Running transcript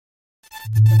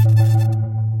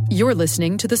You're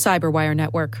listening to the Cyberwire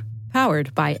Network,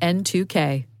 powered by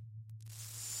N2K.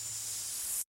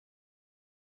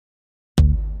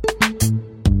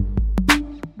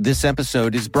 This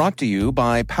episode is brought to you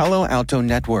by Palo Alto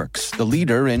Networks, the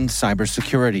leader in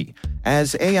cybersecurity.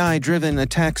 As AI-driven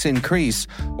attacks increase,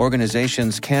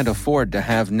 organizations can't afford to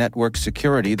have network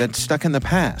security that's stuck in the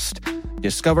past.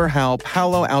 Discover how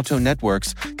Palo Alto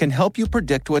Networks can help you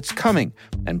predict what's coming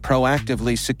and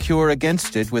proactively secure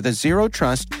against it with a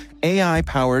zero-trust,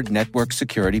 AI-powered network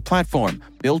security platform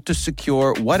built to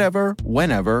secure whatever,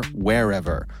 whenever,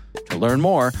 wherever. To learn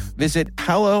more, visit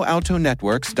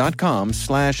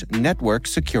paloaltonetworks.com/network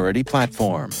security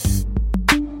platform.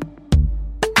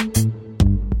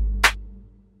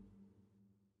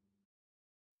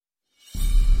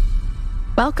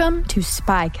 Welcome to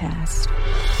Spycast,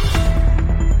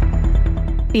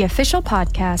 the official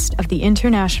podcast of the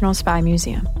International Spy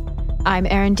Museum. I'm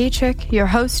Erin Dietrich, your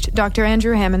host, Dr.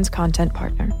 Andrew Hammond's content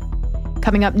partner.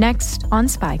 Coming up next on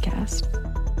Spycast.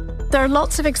 There are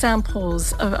lots of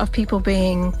examples of people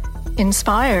being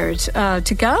inspired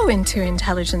to go into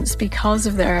intelligence because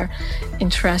of their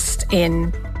interest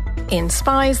in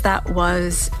spies that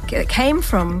came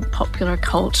from popular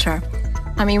culture.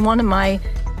 I mean, one of my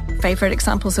favorite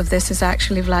examples of this is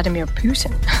actually Vladimir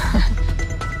Putin.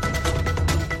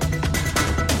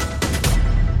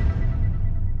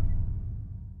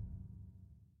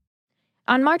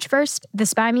 On March 1st, the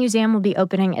Spy Museum will be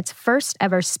opening its first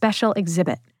ever special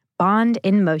exhibit, Bond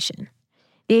in Motion.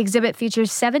 The exhibit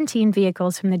features 17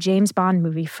 vehicles from the James Bond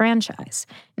movie franchise,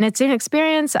 and it's an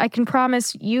experience I can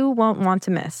promise you won't want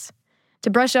to miss. To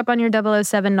brush up on your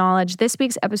 007 knowledge, this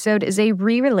week's episode is a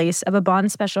re-release of a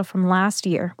Bond special from last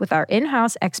year with our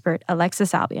in-house expert,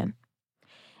 Alexis Albion.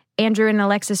 Andrew and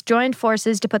Alexis joined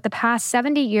forces to put the past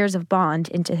 70 years of Bond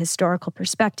into historical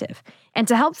perspective. And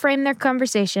to help frame their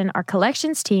conversation, our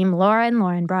collections team, Laura and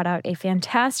Lauren, brought out a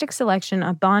fantastic selection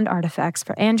of Bond artifacts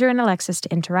for Andrew and Alexis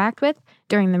to interact with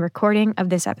during the recording of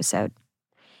this episode.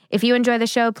 If you enjoy the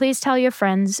show, please tell your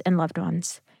friends and loved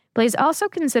ones. Please also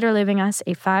consider leaving us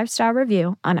a 5-star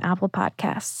review on Apple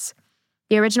Podcasts.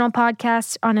 The original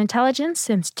podcast on intelligence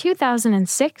since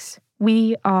 2006,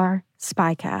 we are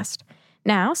Spycast.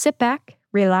 Now, sit back,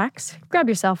 relax, grab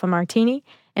yourself a martini,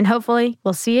 and hopefully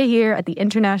we'll see you here at the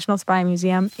International Spy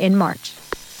Museum in March.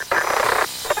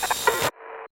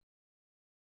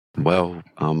 Well,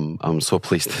 I'm so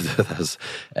pleased to do this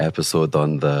episode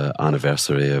on the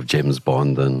anniversary of James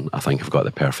Bond, and I think I've got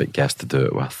the perfect guest to do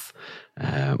it with.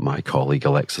 My colleague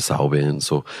Alexis Albion.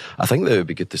 So I think that it would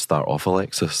be good to start off,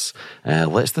 Alexis.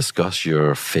 Let's discuss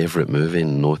your favourite movie,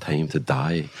 No Time to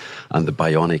Die, and the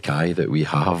bionic eye that we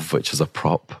have, which is a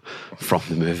prop from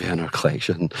the movie in our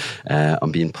collection.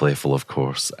 I'm being playful, of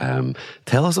course.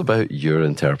 Tell us about your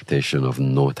interpretation of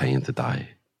No Time to Die.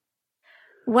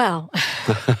 Well,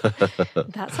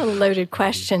 that's a loaded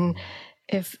question,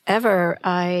 if ever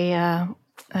I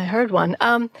heard one.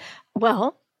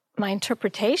 My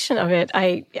interpretation of it,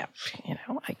 I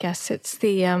guess it's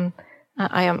the,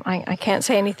 I can't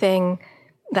say anything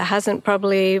that hasn't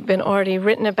probably been already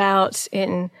written about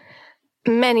in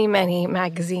many, many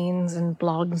magazines and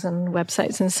blogs and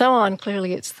websites and so on.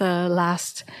 Clearly, it's the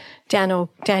last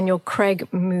Daniel Craig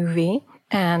movie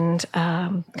and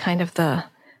kind of the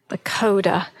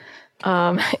coda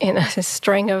in a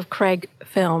string of Craig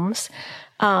films.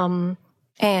 And,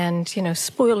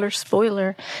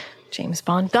 spoiler, James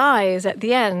Bond dies at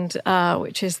the end,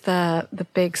 which is the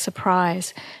big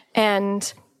surprise.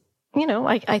 And,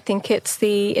 I think it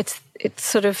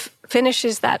sort of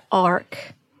finishes that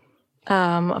arc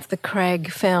of the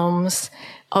Craig films.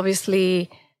 Obviously,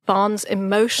 Bond's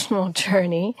emotional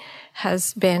journey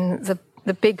has been the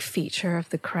big feature of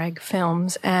the Craig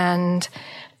films, and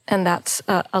that's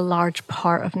a large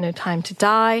part of No Time to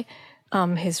Die,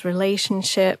 his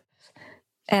relationship,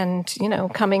 and,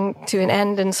 coming to an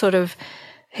end and sort of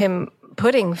him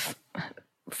putting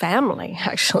family,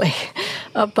 actually,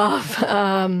 above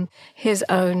his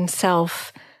own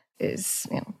self is,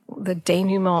 the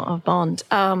denouement of Bond.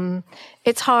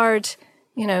 It's hard,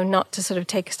 not to sort of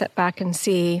take a step back and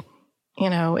see,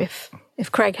 if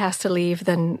Craig has to leave,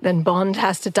 then Bond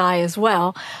has to die as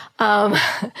well,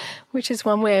 which is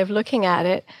one way of looking at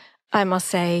it. I must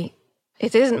say,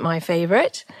 it isn't my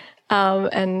favorite.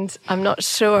 And I'm not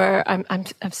sure, I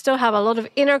still have a lot of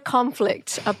inner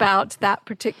conflict about that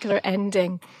particular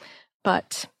ending.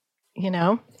 But,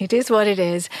 it is what it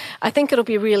is. I think it'll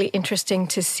be really interesting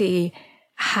to see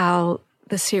how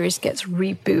the series gets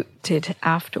rebooted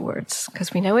afterwards,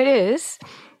 because we know it is.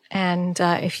 And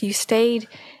if you stayed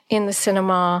in the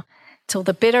cinema till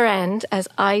the bitter end, as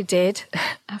I did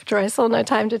after I saw No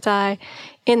Time to Die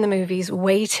in the movies,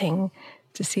 waiting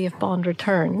to see if Bond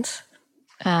returns,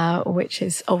 which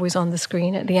is always on the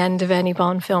screen at the end of any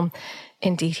Bond film.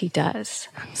 Indeed, he does.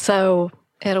 So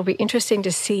it'll be interesting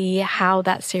to see how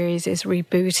that series is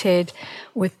rebooted,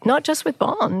 with not just with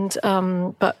Bond,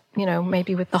 but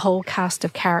maybe with the whole cast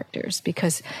of characters,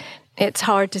 because it's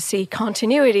hard to see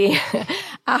continuity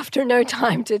after No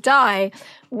Time to Die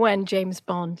when James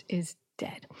Bond is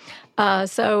dead.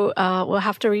 So we'll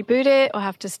have to reboot it. We'll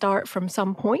have to start from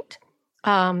some point,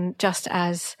 just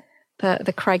as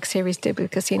the Craig series did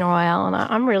with Casino Royale. And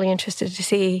I'm really interested to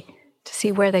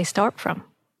see where they start from.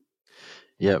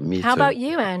 Yeah, me too. How about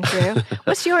you, Andrew?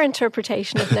 What's your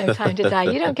interpretation of No Time to Die?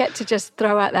 You don't get to just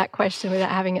throw out that question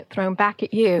without having it thrown back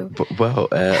at you. Well,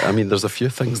 there's a few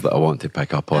things that I want to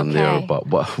pick up on there, but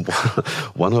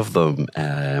one of them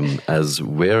is,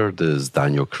 where does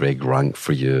Daniel Craig rank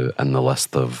for you in the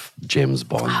list of James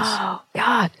Bonds? Oh,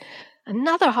 God.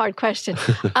 Another hard question.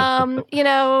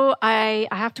 I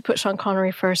have to put Sean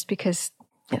Connery first because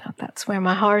that's where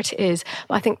my heart is.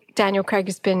 I think Daniel Craig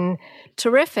has been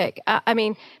terrific.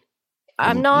 I'm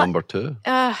not number two.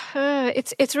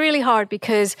 It's really hard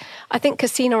because I think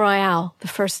Casino Royale, the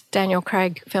first Daniel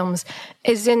Craig films,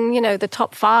 is in the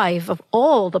top 5 of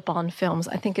all the Bond films.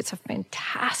 I think it's a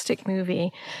fantastic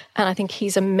movie, and I think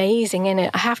he's amazing in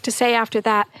it. I have to say, after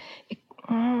that,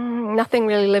 nothing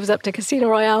really lives up to Casino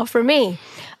Royale for me.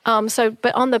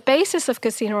 But on the basis of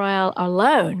Casino Royale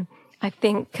alone, I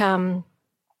think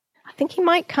he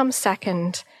might come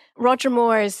second. Roger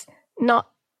Moore is not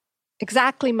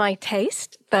exactly my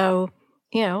taste, though,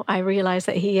 I realize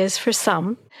that he is for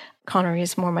some. Connery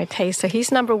is more my taste, so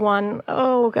he's number 1.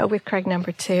 Oh, we'll go with Craig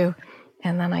number 2.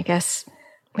 And then I guess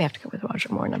we have to go with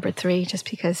Roger Moore number 3, just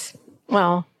because,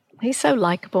 well, he's so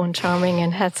likable and charming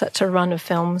and had such a run of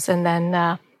films. And then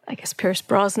I guess Pierce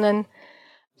Brosnan.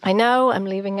 I know I'm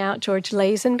leaving out George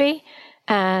Lazenby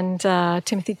and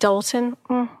Timothy Dalton.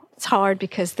 It's hard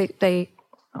because they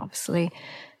obviously,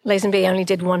 Lazenby only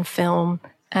did 1 film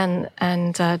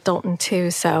and Dalton 2,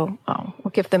 so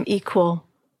we'll give them equal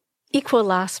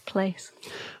last place.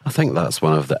 I think that's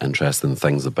one of the interesting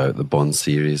things about the Bond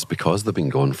series, because they've been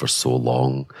going for so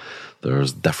long.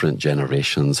 There's different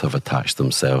generations have attached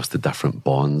themselves to different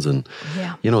Bonds, and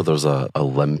there's a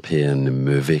Olympian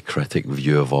movie critic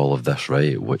view of all of this,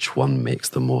 right? Which one makes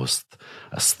the most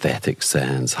aesthetic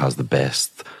sense, has the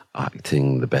best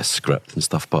acting, the best script and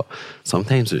stuff. But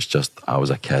sometimes it's just, I was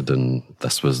a kid and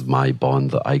this was my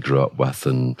Bond that I grew up with,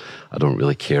 and I don't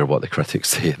really care what the critics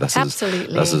say. This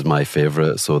is my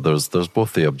favourite. So there's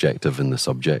both the objective and the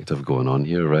subjective going on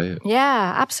here, right?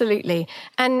 Yeah, absolutely.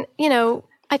 And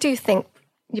I do think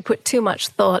you put too much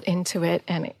thought into it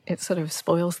and it sort of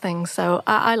spoils things. So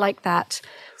I like that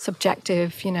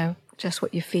subjective, just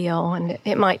what you feel, and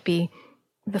it might be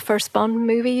the first Bond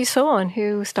movie you saw and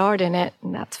who starred in it,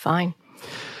 and that's fine.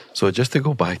 So just to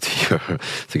go back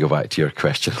to your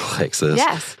question, Alexis.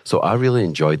 Yes. So I really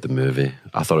enjoyed the movie.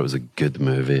 I thought it was a good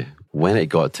movie. When it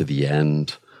got to the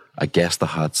end, I guess I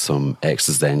had some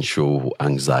existential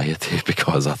anxiety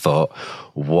because I thought,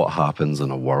 what happens in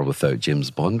a world without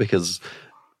James Bond? Because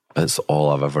it's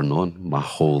all I've ever known. My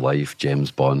whole life,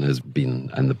 James Bond has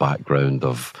been in the background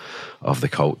of the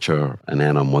culture. And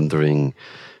then I'm wondering,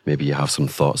 maybe you have some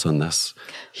thoughts on this.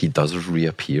 He does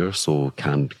reappear, so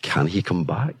can he come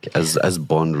back? Is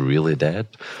Bond really dead?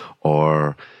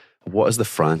 Or what is the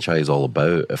franchise all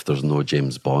about if there's no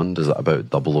James Bond? Is it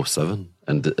about 007?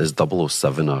 And is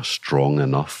 007 a strong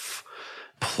enough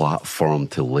platform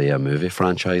to lay a movie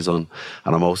franchise on?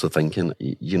 And I'm also thinking,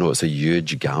 it's a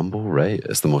huge gamble, right?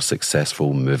 It's the most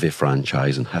successful movie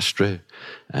franchise in history.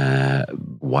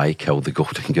 Why kill the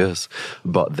golden goose?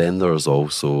 But then there's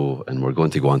also, and we're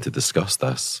going to go on to discuss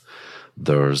this,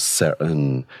 there's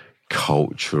certain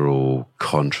cultural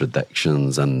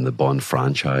contradictions in the Bond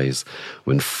franchise.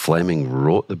 When Fleming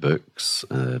wrote the books,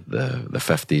 the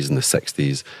 50s and the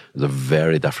 60s, it was a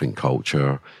very different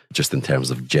culture, just in terms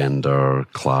of gender,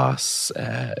 class,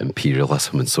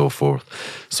 imperialism and so forth.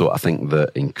 So I think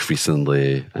that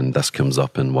increasingly, and this comes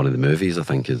up in one of the movies, I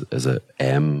think, is it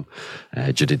M?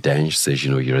 Judi Dench says,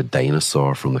 you're a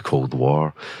dinosaur from the Cold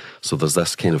War. So there's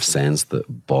this kind of sense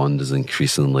that Bond is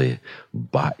increasingly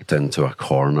backed into a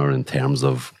corner in terms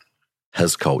of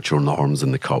his cultural norms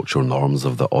and the cultural norms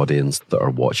of the audience that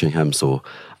are watching him. So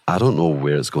I don't know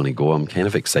where it's going to go. I'm kind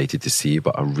of excited to see,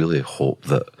 but I really hope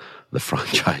that the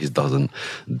franchise doesn't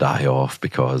die off,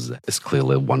 because it's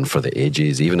clearly one for the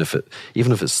ages. Even if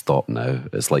it's stopped now,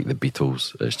 it's like the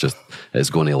Beatles. It's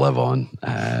going to live on.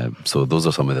 So those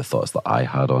are some of the thoughts that I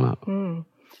had on it.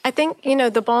 I think,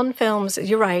 the Bond films,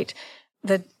 you're right,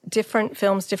 the different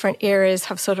films, different eras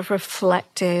have sort of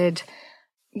reflected,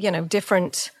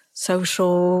 different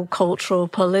social, cultural,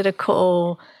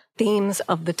 political themes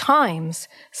of the times.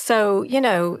 So,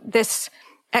 this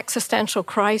existential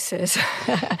crisis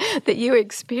that you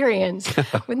experience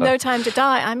with No Time to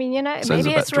Die, I mean,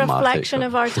 maybe it's a reflection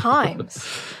of our times,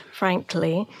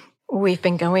 frankly. We've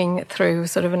been going through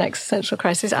sort of an existential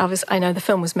crisis. I know the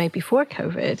film was made before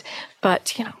COVID,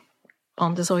 but,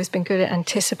 Bond has always been good at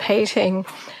anticipating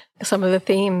some of the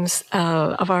themes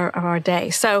of our day.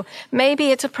 So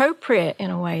maybe it's appropriate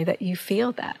in a way that you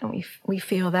feel that, and we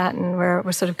feel that, and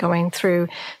we're sort of going through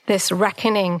this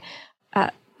reckoning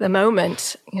at the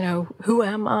moment. Who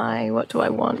am I? What do I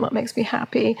want? What makes me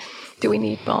happy? Do we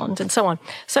need Bond? And so on.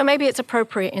 So maybe it's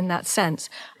appropriate in that sense.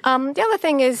 The other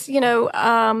thing is,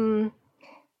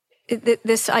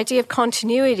 this idea of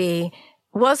continuity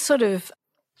was sort of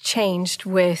changed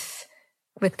with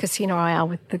Casino Royale,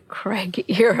 with the Craig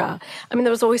era. I mean,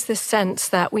 there was always this sense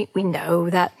that we know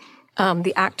that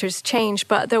the actors change,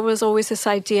 but there was always this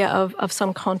idea of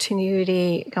some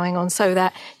continuity going on, so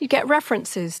that you get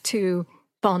references to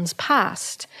Bond's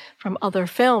past from other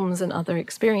films and other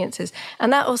experiences.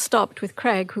 And that all stopped with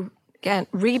Craig, who, again,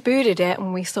 rebooted it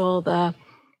when we saw the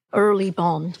early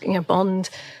Bond,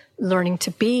 Bond learning to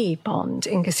be Bond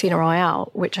in Casino Royale,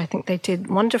 which I think they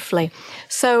did wonderfully.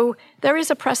 So there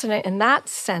is a precedent in that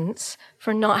sense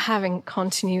for not having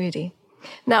continuity.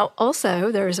 Now,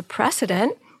 also, there is a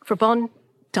precedent for Bond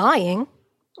dying,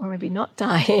 or maybe not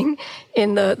dying,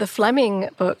 in the Fleming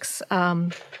books.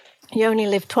 You Only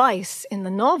Live Twice. In the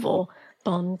novel,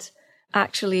 Bond,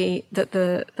 actually,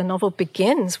 the novel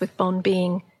begins with Bond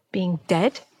being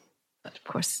dead. But of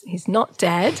course, he's not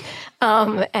dead.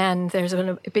 And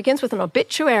it begins with an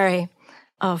obituary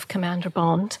of Commander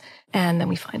Bond, and then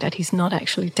we find out he's not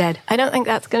actually dead. I don't think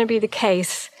that's going to be the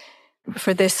case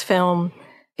for this film.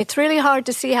 It's really hard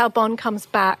to see how Bond comes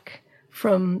back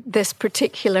from this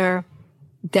particular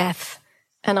death,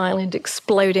 an island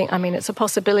exploding. I mean, it's a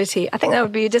possibility. I think that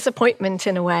would be a disappointment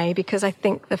in a way, because I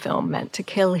think the film meant to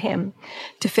kill him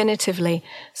definitively.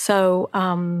 So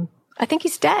I think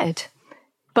he's dead.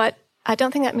 But I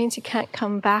don't think that means he can't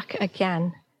come back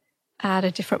again at a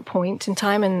different point in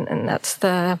time. And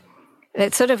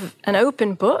it's sort of an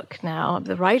open book now.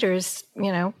 The writers,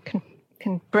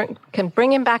 can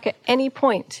bring him back at any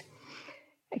point.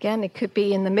 Again, it could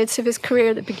be in the midst of his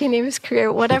career, the beginning of his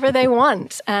career, whatever they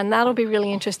want. And that'll be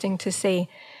really interesting to see.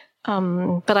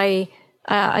 But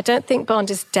I don't think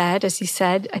Bond is dead, as you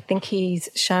said. I think he's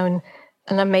shown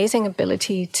an amazing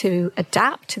ability to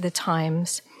adapt to the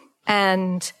times.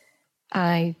 And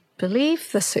I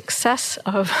believe the success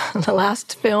of the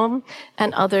last film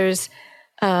and others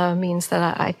means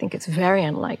that I think it's very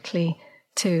unlikely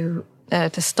to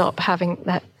stop having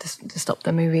that, to stop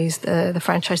the movies. The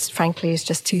franchise, frankly, is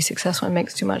just too successful and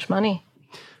makes too much money.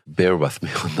 Bear with me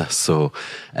on this. So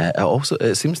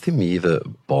it seems to me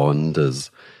that Bond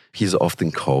he's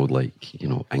often called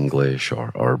English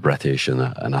or British in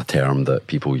a term that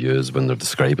people use when they're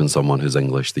describing someone who's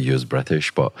English. They use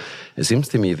British, but it seems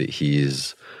to me that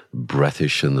he's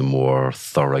British in the more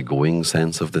thoroughgoing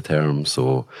sense of the term.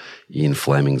 So Ian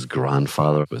Fleming's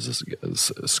grandfather was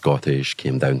Scottish,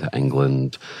 came down to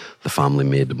England, the family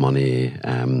made money,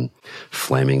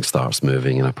 Fleming starts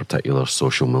moving in a particular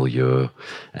social milieu,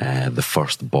 the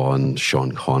first Bond,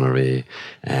 Sean Connery,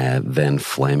 then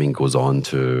Fleming goes on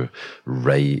to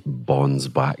write Bond's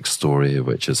backstory,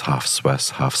 which is half Swiss,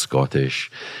 half Scottish,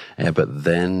 but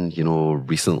then,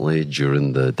 recently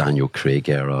during the Daniel Craig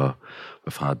era,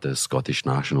 we've had the Scottish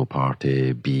National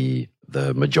Party be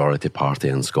the majority party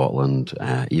in Scotland.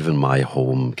 Even my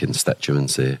home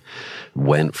constituency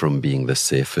went from being the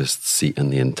safest seat in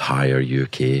the entire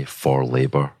UK for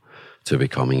Labour to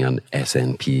becoming an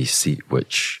SNP seat,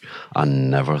 which I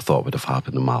never thought would have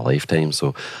happened in my lifetime.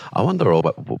 So I wonder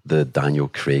about the Daniel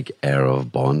Craig era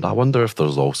of Bond. I wonder if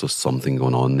there's also something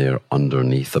going on there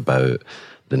underneath about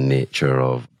the nature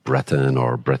of Britain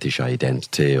or British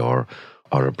identity or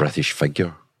a British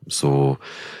figure. So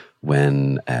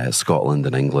when Scotland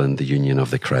and England, the Union of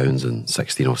the Crowns in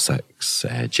 1606,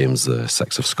 James VI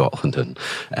of Scotland and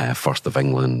first of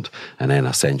England, and then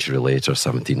a century later,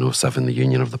 1707, the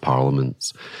Union of the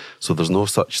Parliaments. So there's no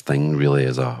such thing really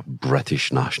as a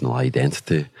British national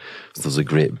identity. So there's a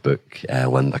great book,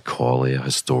 Linda Colley, a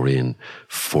historian,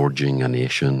 Forging a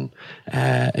Nation,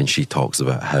 and she talks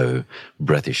about how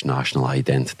British national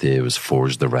identity was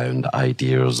forged around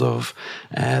ideas of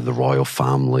the royal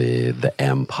family, the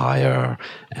empire,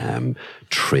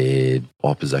 trade,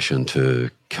 opposition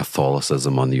to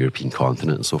Catholicism on the European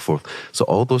continent and so forth. So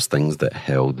all those things that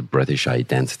held British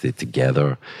identity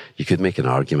together, you could make an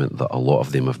argument that a lot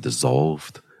of them have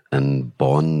dissolved. And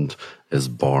Bond is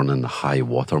born in the high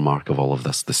watermark of all of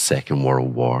this, the Second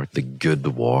World War, the good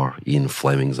war. Ian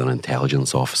Fleming's an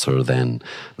intelligence officer, then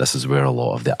this is where a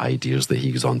lot of the ideas that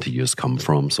he goes on to use come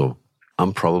from. So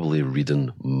I'm probably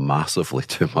reading massively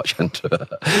too much into it,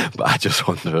 but I just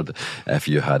wondered if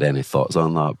you had any thoughts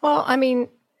on that. Well, I mean,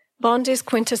 Bond is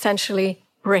quintessentially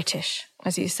British,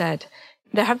 as you said.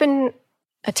 There have been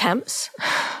attempts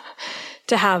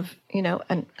to have,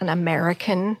 an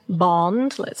American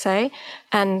Bond, let's say,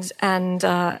 and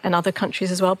other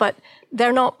countries as well, but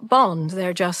they're not Bond.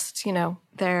 They're just,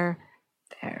 they're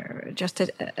just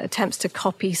attempts to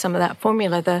copy some of that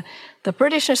formula. The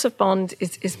Britishness of Bond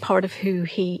is part of who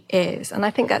he is, and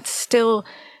I think that's still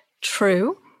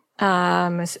true.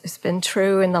 It's been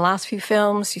true in the last few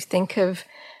films. You think of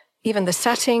even the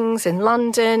settings in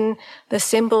London, the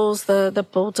symbols, the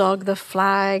bulldog, the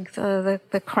flag,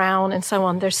 the crown, and so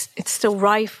on. It's still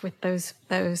rife with those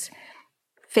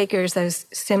figures, those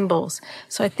symbols.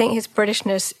 So I think his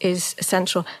Britishness is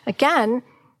essential. Again,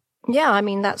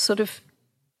 that sort of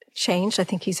changed. I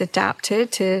think he's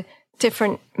adapted to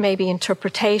different maybe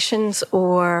interpretations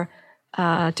or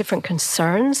different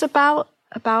concerns about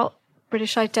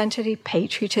British identity,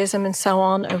 patriotism, and so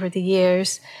on over the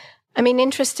years. I mean,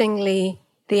 interestingly,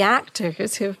 the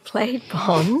actors who have played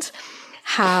Bond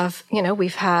have,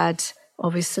 we've had,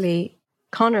 obviously,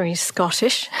 Connery's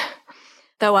Scottish,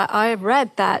 though I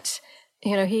read that,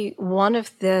 one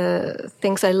of the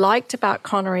things I liked about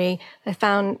Connery, I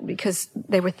found because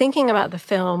they were thinking about the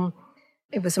film,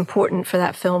 it was important for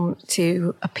that film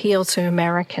to appeal to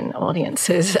American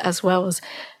audiences as well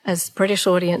as British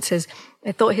audiences.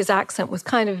 I thought his accent was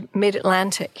kind of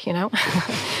mid-Atlantic,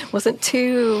 wasn't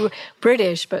too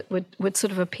British, but would sort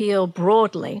of appeal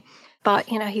broadly. But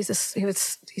he's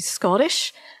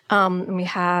Scottish. We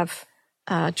have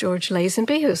George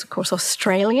Lazenby, who's of course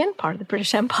Australian, part of the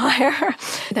British Empire.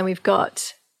 Then we've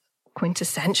got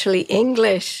quintessentially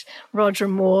English Roger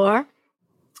Moore.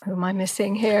 Who am I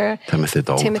missing here?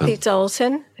 Timothy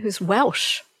Dalton, who's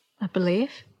Welsh, I believe.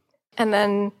 And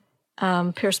then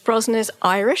Pierce Brosnan is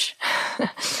Irish.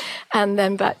 And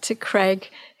then back to Craig,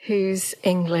 who's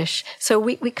English. So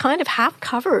we kind of have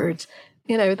covered,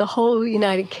 the whole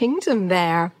United Kingdom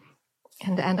there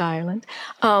and Ireland.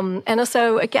 And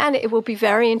also, again, it will be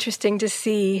very interesting to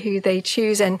see who they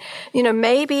choose. And,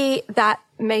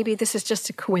 maybe this is just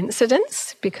a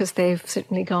coincidence because they've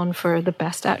certainly gone for the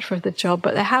best actor for the job,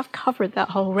 but they have covered that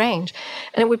whole range.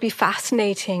 And it would be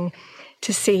fascinating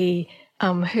to see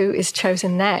who is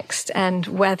chosen next and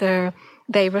whether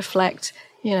they reflect,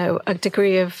 a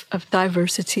degree of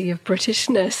diversity, of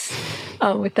Britishness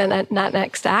with that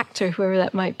next actor, whoever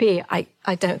that might be.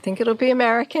 I don't think it'll be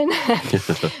American.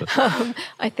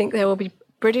 I think there will be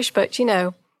British, but,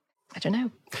 I don't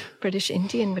know. British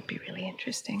Indian would be really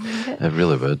interesting, wouldn't it? It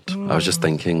really would. I was just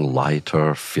thinking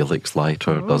Leiter, Felix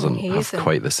Leiter doesn't have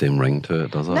quite the same ring to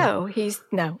it, does it?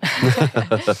 No.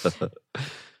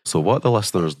 So what the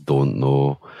listeners don't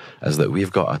know is that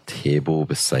we've got a table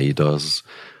beside us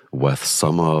with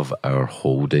some of our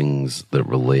holdings that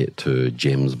relate to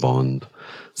James Bond.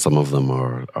 Some of them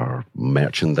are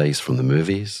merchandise from the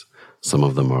movies. Some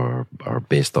of them are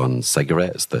based on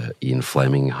cigarettes that Ian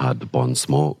Fleming had Bond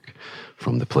smoke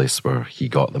from the place where he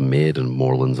got them made in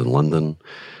Moorlands in London.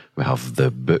 We have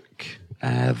the book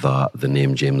that the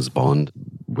name James Bond,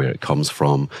 where it comes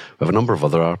from. We have a number of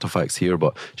other artifacts here,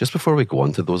 but just before we go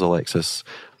on to those, Alexis,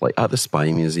 like at the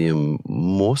Spy Museum,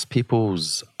 most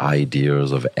people's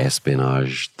ideas of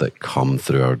espionage that come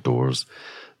through our doors,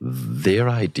 their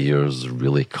ideas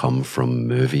really come from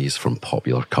movies, from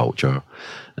popular culture,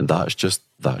 and that's just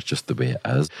the way it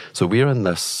is. So we're in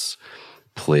this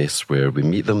place where we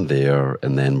meet them there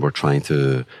and then we're trying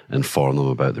to inform them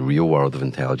about the real world of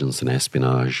intelligence and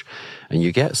espionage. And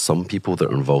you get some people that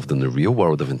are involved in the real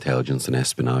world of intelligence and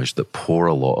espionage that pour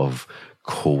a lot of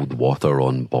cold water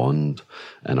on Bond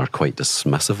and are quite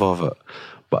dismissive of it.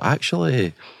 But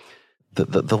actually,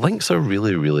 the links are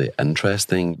really, really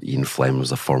interesting. Ian Fleming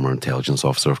was a former intelligence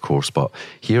officer, of course, but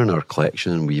here in our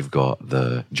collection, we've got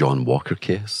the John Walker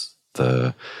case,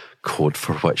 the code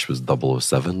for which was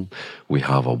 007. We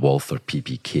have a Walther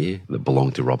PPK that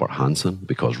belonged to Robert Hansen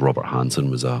because Robert Hansen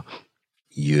was a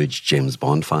huge James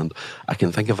Bond fan. I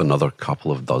can think of another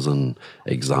couple of dozen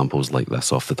examples like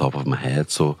this off the top of my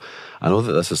head. So I know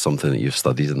that this is something that you've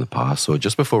studied in the past. So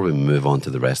just before we move on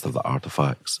to the rest of the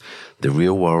artifacts, the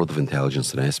real world of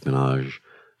intelligence and espionage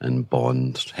and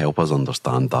Bond, help us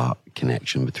understand that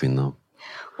connection between them.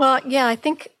 Well, yeah, I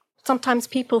think sometimes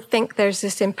people think there's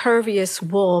this impervious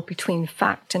wall between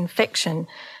fact and fiction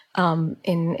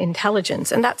in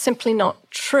intelligence, and that's simply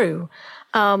not true.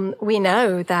 We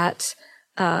know that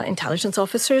intelligence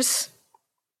officers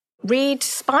read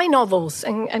spy novels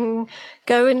and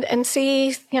go and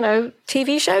see,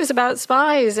 TV shows about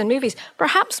spies and movies,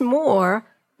 perhaps more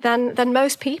than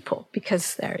most people,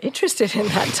 because they're interested in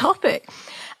that topic.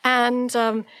 And,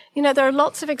 there are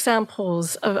lots of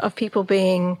examples of people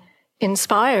being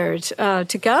inspired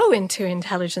to go into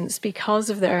intelligence because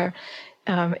of their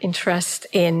interest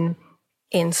in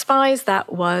spies that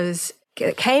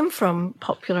came from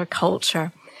popular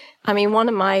culture. I mean, one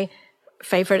of my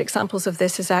favorite examples of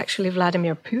this is actually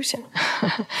Vladimir Putin,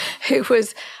 who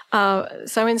was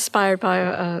so inspired by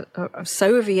a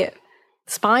Soviet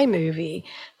spy movie,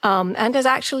 and has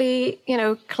actually,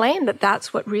 claimed that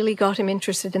that's what really got him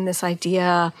interested in this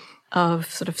idea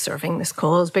of sort of serving this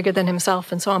cause bigger than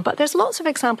himself and so on. But there's lots of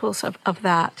examples of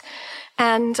that.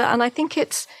 And I think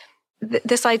it's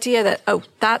this idea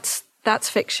that, that's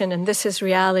fiction and this is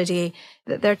reality,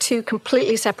 that they're two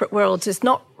completely separate worlds, is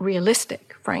not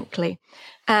realistic, frankly.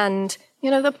 And,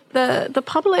 the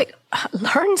public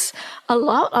learns a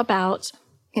lot about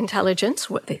intelligence,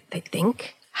 what they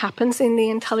think happens in the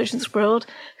intelligence world,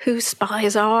 who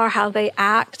spies are, how they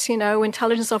act,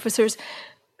 intelligence officers,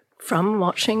 from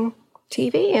watching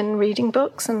TV and reading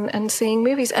books and seeing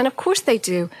movies. And of course they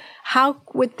do. How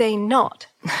would they not?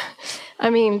 I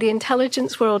mean, the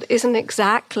intelligence world isn't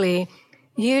exactly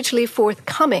hugely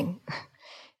forthcoming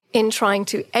in trying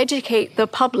to educate the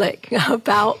public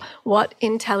about what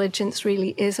intelligence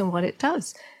really is and what it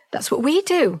does. That's what we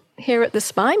do here at the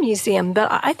Spy Museum. But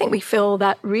I think we fill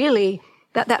that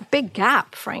big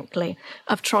gap, frankly,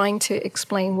 of trying to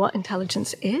explain what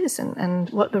intelligence is and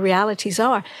what the realities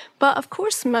are. But of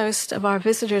course, most of our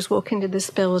visitors walk into this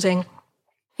building,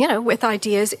 with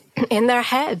ideas in their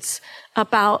heads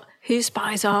about who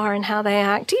spies are and how they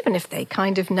act, even if they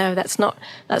kind of know that's not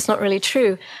really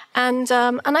true. And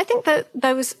I think that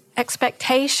those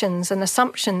expectations and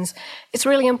assumptions, it's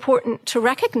really important to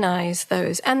recognize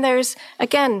those. And there's,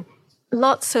 again,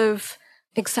 lots of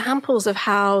examples of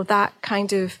how that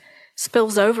kind of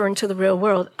spills over into the real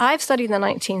world. I've studied the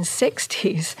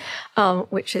 1960s,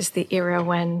 which is the era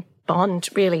when Bond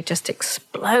really just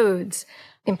explodes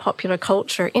in popular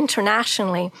culture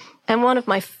internationally. And one of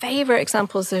my favorite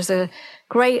examples, there's a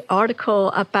great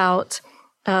article about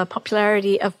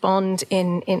popularity of Bond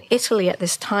in Italy at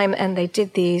this time, and they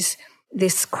did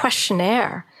this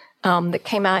questionnaire that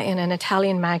came out in an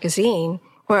Italian magazine,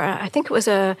 or I think it was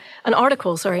an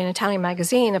article, an Italian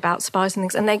magazine about spies and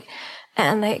things,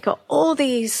 and they got all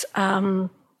these the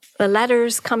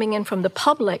letters coming in from the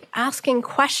public asking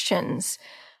questions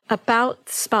about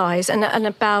spies and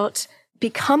about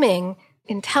becoming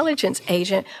intelligence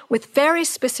agent, with very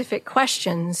specific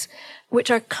questions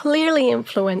which are clearly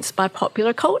influenced by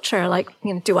popular culture, like,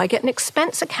 do I get an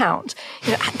expense account?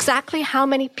 Exactly how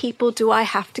many people do I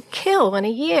have to kill in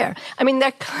a year? I mean,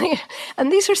 they're clear,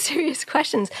 and these are serious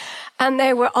questions, and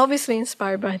they were obviously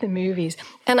inspired by the movies.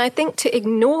 And I think to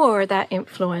ignore that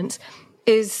influence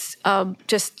is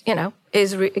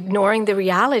ignoring the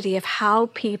reality of how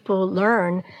people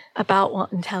learn about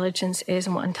what intelligence is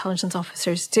and what intelligence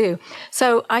officers do.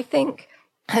 So I think,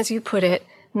 as you put it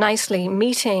nicely,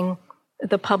 meeting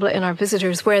the public and our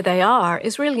visitors where they are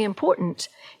is really important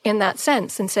in that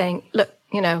sense, and saying, look,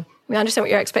 we understand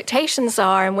what your expectations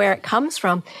are and where it comes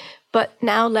from, but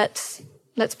now let's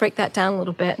break that down a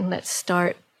little bit and let's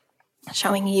start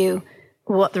showing you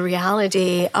what the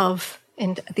reality of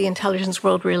the intelligence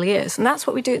world really is. And that's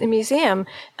what we do at the museum.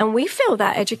 And we fill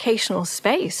that educational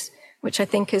space, which I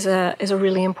think is a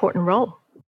really important role.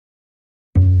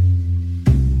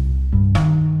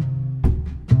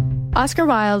 Oscar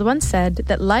Wilde once said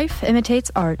that life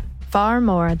imitates art far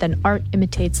more than art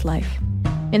imitates life.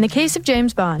 In the case of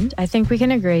James Bond, I think we can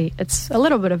agree it's a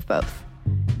little bit of both.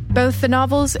 Both the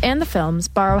novels and the films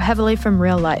borrow heavily from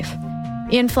real life.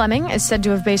 Ian Fleming is said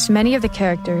to have based many of the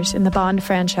characters in the Bond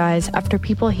franchise after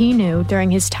people he knew during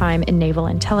his time in naval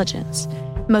intelligence,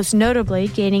 most notably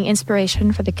gaining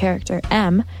inspiration for the character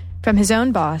M from his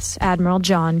own boss, Admiral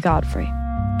John Godfrey.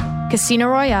 Casino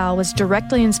Royale was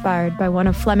directly inspired by one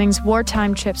of Fleming's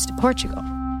wartime trips to Portugal,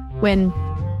 when,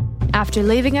 after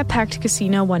leaving a packed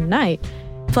casino one night,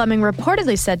 Fleming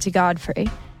reportedly said to Godfrey,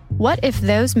 "What if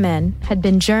those men had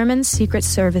been German Secret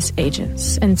Service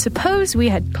agents, and suppose we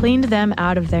had cleaned them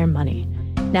out of their money?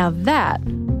 Now that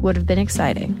would have been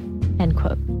exciting." End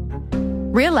quote.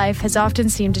 Real life has often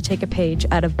seemed to take a page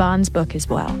out of Bond's book as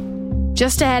well.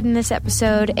 Just ahead in this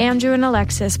episode, Andrew and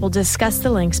Alexis will discuss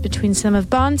the links between some of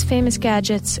Bond's famous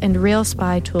gadgets and real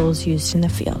spy tools used in the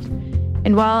field.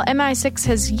 And while MI6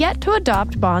 has yet to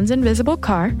adopt Bond's invisible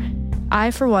car, I,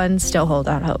 for one, still hold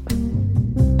out hope.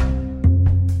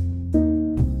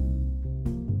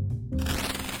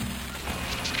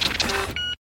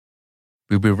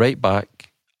 We'll be right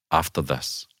back after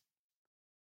this.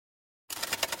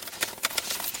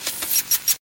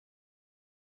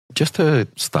 Just to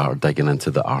start digging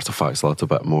into the artifacts a little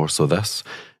bit more, so this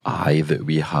eye that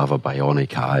we have, a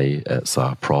bionic eye, it's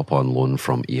a prop on loan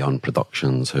from Eon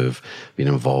Productions, who've been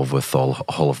involved with all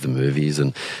of the movies,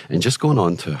 and just going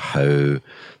on to how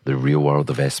the real world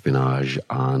of espionage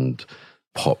and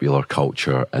popular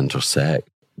culture intersect.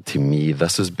 To me,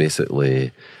 this is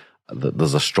basically,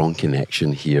 there's a strong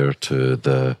connection here to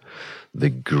the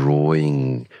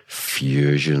growing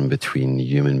fusion between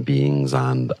human beings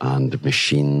and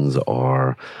machines,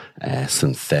 or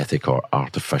synthetic or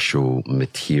artificial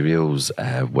materials,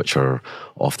 which are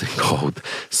often called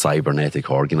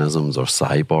cybernetic organisms or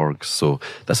cyborgs. So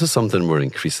this is something we're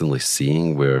increasingly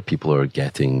seeing, where people are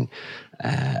getting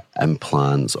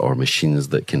implants or machines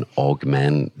that can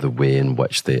augment the way in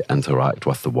which they interact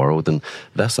with the world. And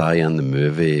this eye in the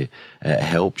movie, it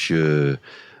helps you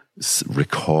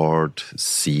record,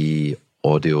 see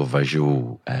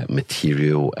audio-visual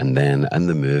material, and then in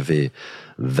the movie,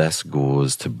 this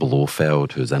goes to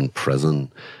Blofeld, who's in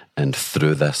prison, and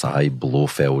through this eye,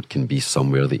 Blofeld can be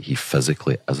somewhere that he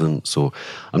physically isn't. So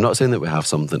I'm not saying that we have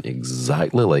something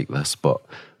exactly like this, but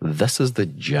this is the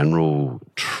general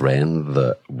trend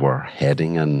that we're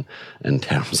heading in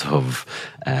terms of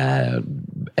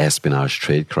espionage,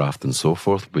 tradecraft, and so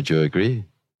forth. Would you agree?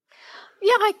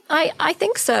 Yeah, I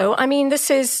think so. I mean, this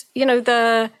is,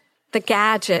 the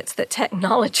gadgets, the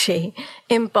technology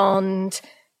in Bond.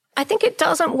 I think it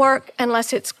doesn't work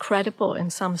unless it's credible in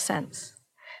some sense.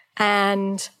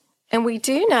 And we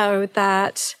do know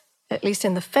that, at least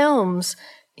in the films,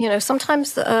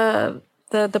 sometimes the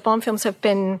Bond films have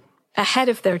been ahead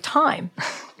of their time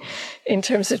in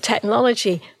terms of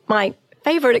technology. My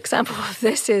favorite example of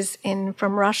this is in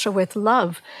From Russia with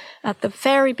Love. At the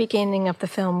very beginning of the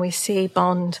film, we see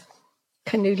Bond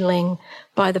canoodling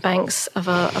by the banks of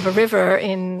a river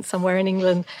somewhere in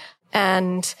England,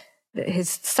 and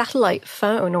his satellite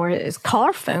phone, or his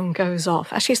car phone, goes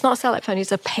off. Actually, it's not a satellite phone,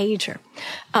 it's a pager,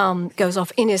 goes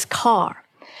off in his car.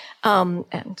 And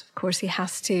of course, he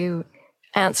has to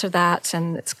answer that,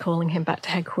 and it's calling him back to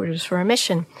headquarters for a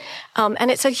mission.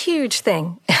 And it's a huge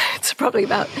thing. It's probably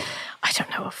about, I don't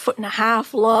know, 1.5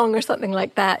 feet long or something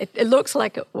like that. It looks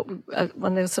like one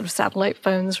of those sort of satellite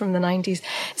phones from the 90s.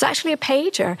 It's actually a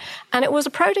pager, and it was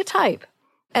a prototype.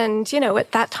 And,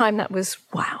 at that time, that was,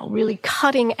 wow, really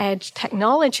cutting-edge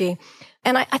technology.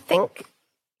 And I think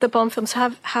the Bond films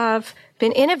have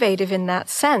been innovative in that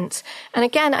sense. And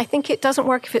again, I think it doesn't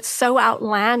work if it's so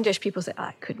outlandish. People say,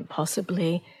 it couldn't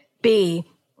possibly be.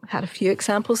 I've had a few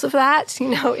examples of that,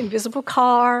 invisible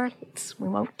car. We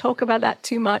won't talk about that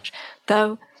too much,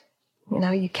 though,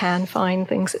 you can find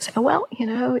things that say, well,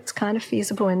 it's kind of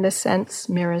feasible in this sense,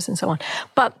 mirrors and so on.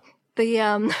 But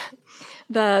the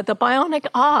bionic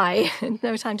eye,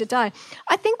 No Time to Die,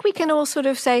 I think we can all sort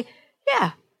of say,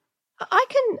 yeah,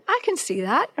 I can see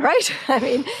that, right? I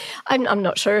mean, I'm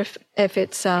not sure if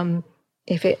it's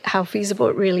how feasible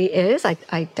it really is.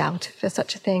 I doubt if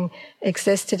such a thing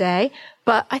exists today.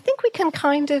 But I think we can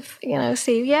kind of,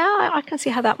 see, yeah, I can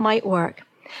see how that might work.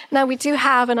 Now, we do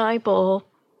have an eyeball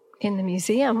in the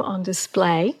museum on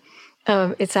display.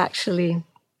 It's actually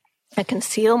a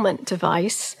concealment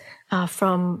device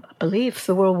from, I believe,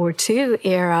 the World War II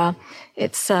era.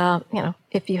 It's,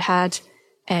 if you had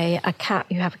you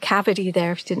have a cavity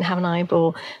there. If you didn't have an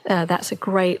eyeball, that's a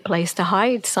great place to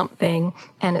hide something,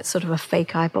 and it's sort of a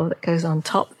fake eyeball that goes on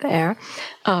top there.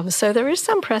 So there is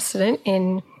some precedent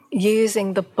in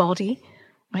using the body,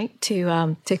 right,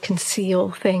 to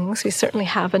conceal things. We certainly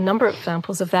have a number of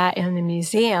examples of that in the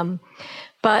museum.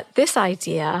 But this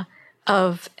idea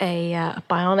of a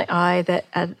bionic eye that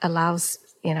allows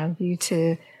you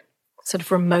to sort of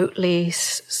remotely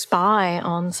spy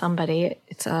on somebody,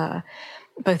 it's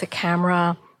both a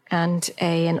camera and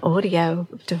an audio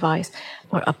device,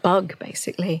 or a bug,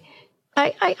 basically.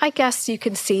 I guess you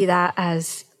can see that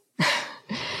as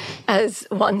as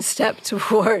one step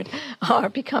toward our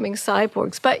becoming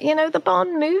cyborgs. But the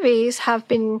Bond movies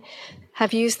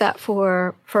have used that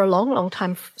for a long, long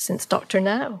time, since Dr.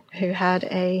 No, who had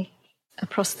a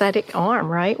prosthetic arm,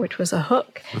 right, which was a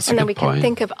hook. And then we can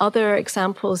think of other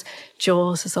examples.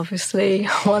 Jaws is obviously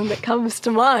one that comes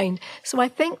to mind. So I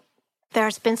think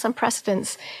There's been some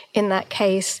precedents in that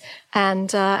case, and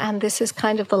this is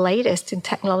kind of the latest in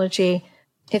technology.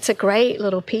 It's a great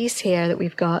little piece here that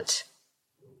we've got.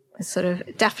 It's sort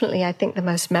of definitely, I think, the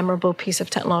most memorable piece of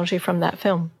technology from that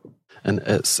film. And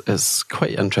it's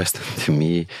quite interesting to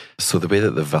me. So the way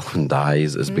that the villain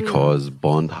dies is because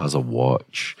Bond has a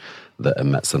watch that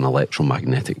emits an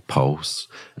electromagnetic pulse.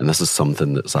 And this is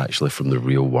something that's actually from the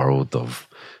real world of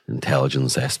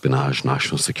intelligence, espionage,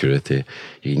 national security.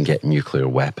 You can get nuclear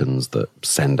weapons that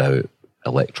send out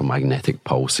electromagnetic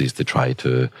pulses to try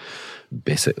to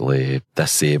basically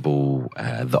disable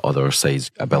the other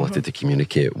side's ability to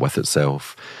communicate with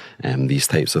itself, these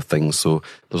types of things. So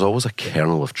there's always a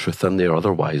kernel of truth in there.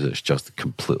 Otherwise, it's just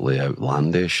completely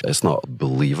outlandish. It's not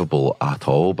believable at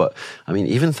all. But I mean,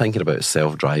 even thinking about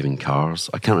self-driving cars,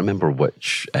 I can't remember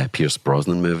which Pierce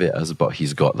Brosnan movie it is, but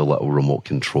he's got the little remote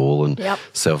control and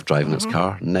self-driving its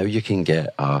car. Now you can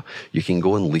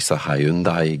go and lease a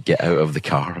Hyundai, get out of the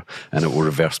car, and it will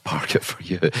reverse park it for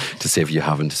you to save you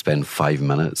having to spend 5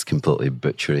 minutes completely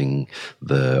butchering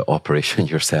the operation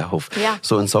yourself. Yeah.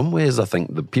 So in some ways, I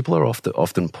think the people are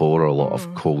often pour a lot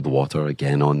of cold water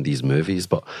again on these movies,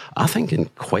 but I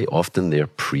think quite often they're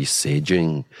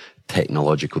presaging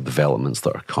technological developments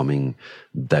that are coming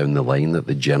down the line that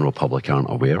the general public aren't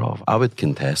aware of. I would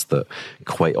contest that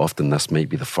quite often this might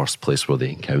be the first place where they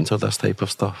encounter this type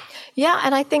of stuff. Yeah,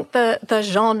 and I think the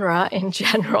genre in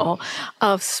general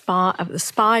of the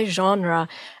spy genre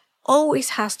always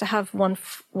has to have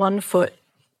one foot,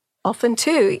 often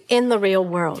two, in the real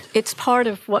world. It's part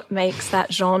of what makes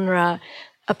that genre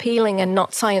appealing and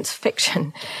not science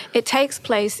fiction. It takes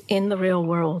place in the real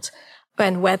world.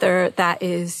 And whether that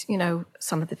is,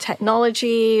 some of the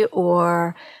technology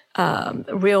or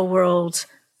real world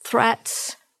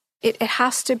threats, it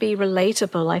has to be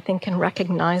relatable, I think, and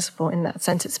recognizable in that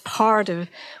sense. It's part of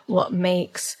what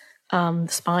makes the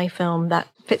spy film that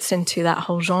fits into that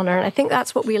whole genre. And I think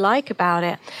that's what we like about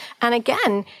it. And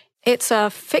again, it's a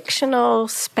fictional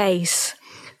space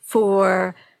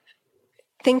for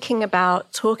thinking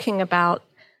about, talking about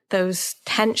those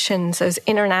tensions, those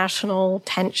international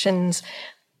tensions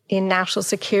in national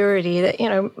security that,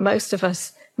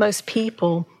 most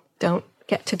people don't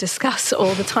get to discuss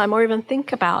all the time or even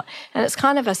think about. And it's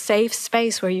kind of a safe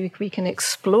space where we can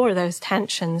explore those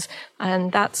tensions.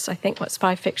 And that's, I think, what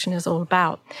spy fiction is all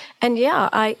about. And yeah,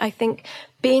 I think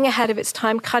being ahead of its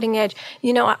time, cutting edge,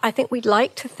 I think we'd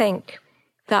like to think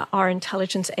that our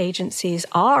intelligence agencies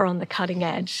are on the cutting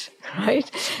edge, right?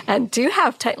 And do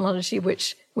have technology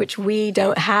which we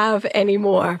don't have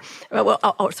anymore.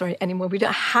 Anymore. We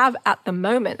don't have at the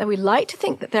moment. And we like to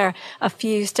think that they're a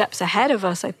few steps ahead of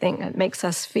us, I think. That makes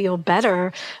us feel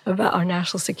better about our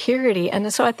national security.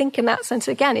 And so I think in that sense,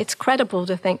 again, it's credible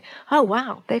to think, oh,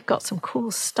 wow, they've got some cool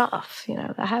stuff,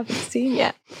 that I haven't seen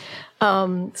yet.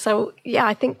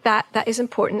 I think that is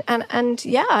important. And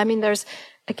yeah, I mean, there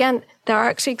are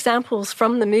actually examples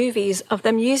from the movies of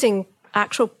them using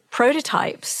actual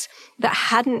prototypes that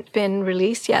hadn't been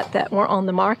released yet, that weren't on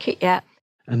the market yet.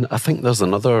 And I think there's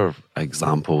another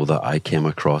example that I came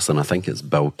across, and I think it's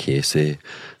Bill Casey,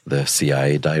 the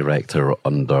CIA director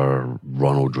under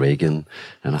Ronald Reagan.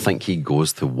 And I think he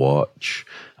goes to watch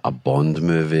a Bond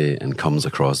movie and comes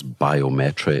across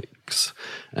biometrics.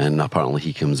 And apparently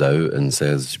he comes out and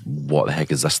says, what the heck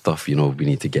is this stuff? We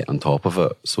need to get on top of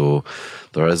it. So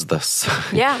there is this,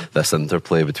 this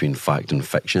interplay between fact and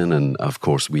fiction. And of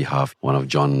course, we have one of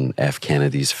John F.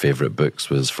 Kennedy's favorite books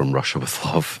was From Russia with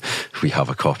Love. We have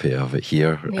a copy of it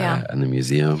here in the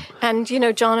museum. And,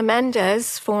 John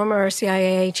Menendez, former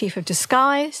CIA chief of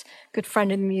disguise, good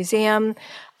friend in the museum,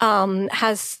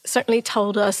 has certainly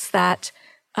told us that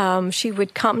she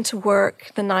would come to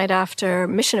work the night after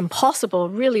Mission Impossible,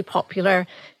 really popular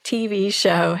TV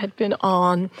show, had been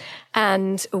on,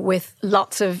 and with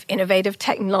lots of innovative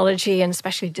technology and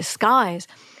especially disguise.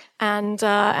 And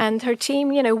her team,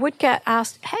 would get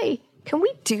asked, hey, can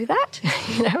we do that?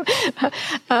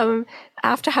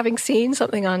 After having seen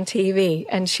something on TV.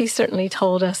 And she certainly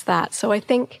told us that. So I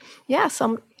think,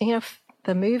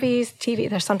 the movies, TV,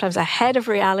 they're sometimes ahead of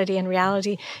reality, and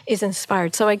reality is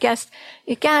inspired. So I guess,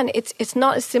 again, it's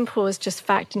not as simple as just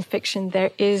fact and fiction. There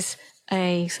is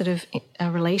a sort of a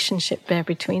relationship there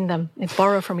between them. They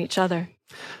borrow from each other.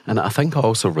 And I think I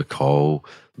also recall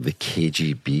the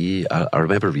KGB. I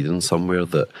remember reading somewhere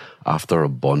that after a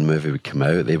Bond movie would come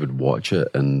out, they would watch it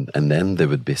and then they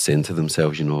would be saying to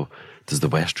themselves, does the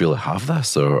West really have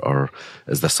this, or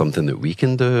is this something that we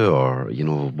can do, or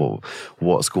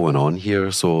what's going on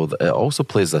here? So it also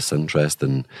plays this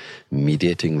interesting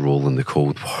mediating role in the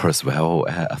Cold War as well,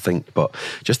 I think. But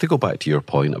just to go back to your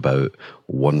point about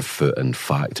one foot in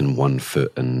fact and one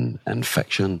foot in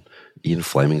fiction, Ian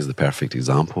Fleming is the perfect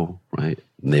example, right?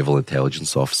 Naval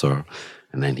intelligence officer,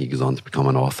 and then he goes on to become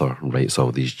an author and writes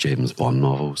all these James Bond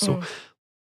novels. So.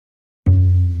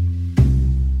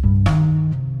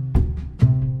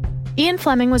 Ian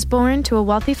Fleming was born to a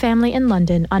wealthy family in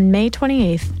London on May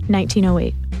 28,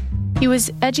 1908. He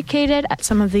was educated at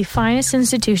some of the finest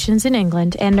institutions in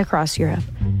England and across Europe,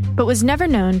 but was never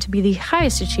known to be the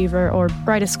highest achiever or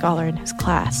brightest scholar in his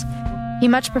class. He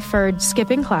much preferred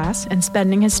skipping class and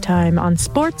spending his time on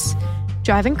sports,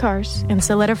 driving cars, and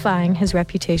solidifying his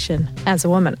reputation as a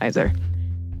womanizer.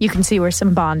 You can see where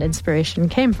some Bond inspiration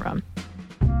came from.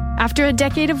 After a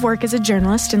decade of work as a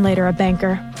journalist and later a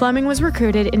banker, Fleming was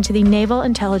recruited into the Naval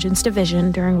Intelligence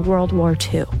Division during World War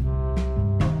II.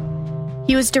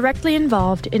 He was directly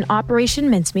involved in Operation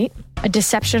Mincemeat, a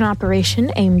deception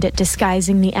operation aimed at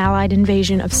disguising the Allied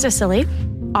invasion of Sicily,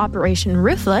 Operation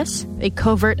Ruthless, a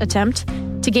covert attempt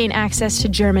to gain access to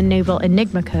German naval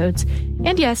Enigma codes,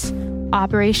 and yes,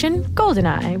 Operation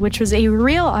GoldenEye, which was a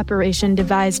real operation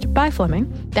devised by Fleming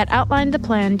that outlined the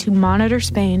plan to monitor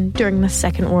Spain during the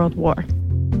Second World War.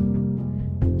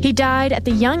 He died at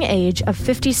the young age of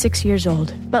 56 years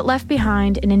old, but left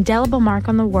behind an indelible mark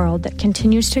on the world that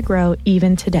continues to grow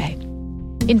even today.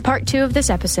 In part 2 of this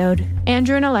episode,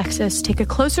 Andrew and Alexis take a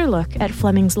closer look at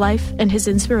Fleming's life and his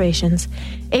inspirations,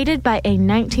 aided by a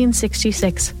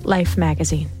 1966 Life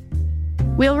magazine.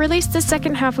 We'll release the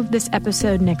second half of this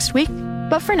episode next week,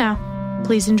 but for now,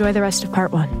 please enjoy the rest of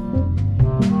part 1.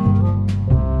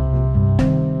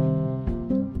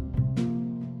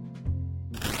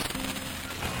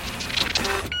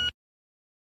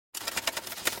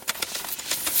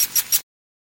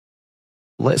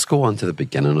 Let's go on to the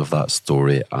beginning of that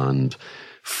story and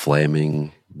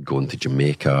Fleming going to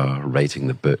Jamaica, writing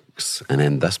the books, and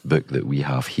then this book that we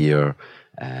have here,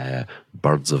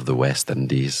 Birds of the West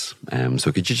Indies.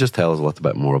 So could you just tell us a little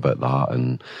bit more about that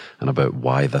and about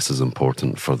why this is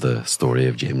important for the story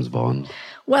of James Bond?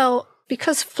 Well,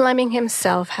 because Fleming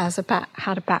himself has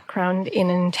had a background in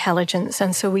intelligence,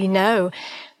 and so we know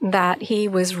that he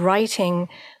was writing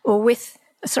with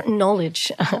a certain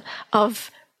knowledge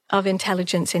of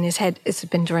intelligence in his head. It's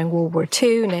been during World War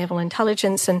II, naval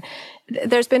intelligence, and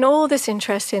there's been all this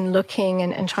interest in looking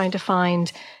and trying to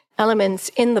find elements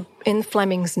in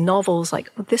Fleming's novels, like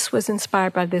this was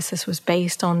inspired by this was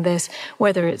based on this,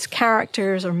 whether it's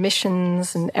characters or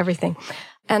missions and everything.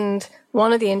 And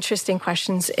one of the interesting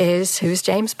questions is, who's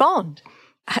James Bond?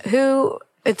 Who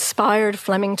inspired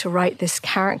Fleming to write this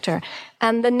character?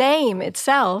 And the name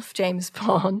itself, James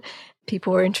Bond,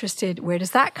 people were interested, where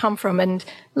does that come from? And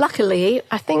luckily,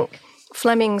 I think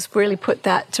Fleming's really put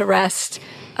that to rest.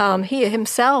 He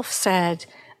himself said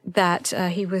that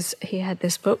he had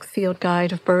this book, Field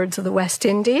Guide of Birds of the West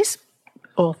Indies,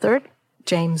 authored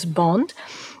James Bond,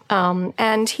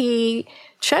 and he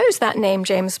chose that name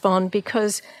James Bond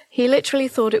because he literally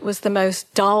thought it was the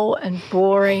most dull and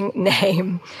boring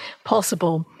name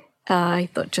possible. He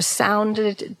thought it just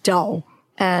sounded dull,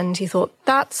 and he thought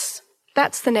that's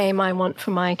the name I want for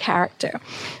my character.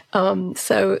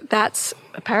 So that's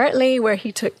apparently where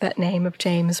he took that name of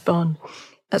James Bond.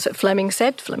 That's what Fleming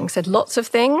said. Fleming said lots of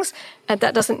things, and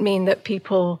that doesn't mean that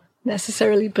people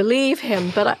necessarily believe him.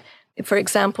 But for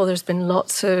example, there's been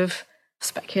lots of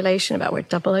speculation about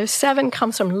where 007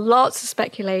 comes from, lots of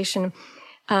speculation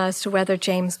as to whether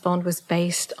James Bond was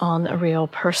based on a real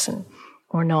person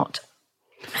or not.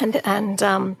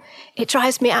 And it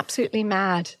drives me absolutely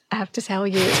mad, I have to tell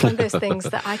you. It's one of those things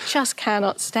that I just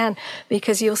cannot stand,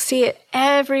 because you'll see it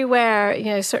everywhere. You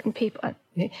know, certain people,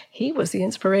 he was the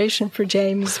inspiration for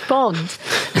James Bond.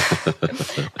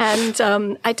 And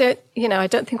I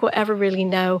don't think we'll ever really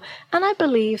know. And I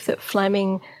believe that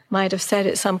Fleming might have said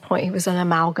at some point he was an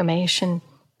amalgamation,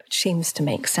 which seems to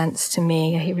make sense to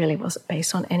me. He really wasn't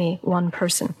based on any one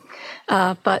person.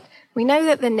 But we know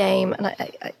that the name, and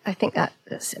I think that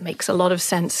it makes a lot of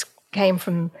sense, came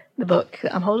from the book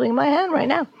that I'm holding in my hand right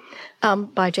now,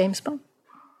 by James Bond.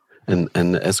 And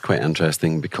it's quite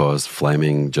interesting because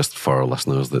Fleming, just for our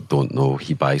listeners that don't know,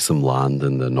 he buys some land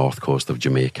in the north coast of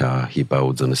Jamaica. He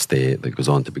builds an estate that goes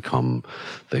on to become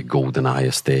the GoldenEye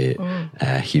estate.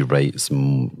 He writes,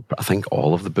 I think,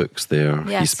 all of the books there.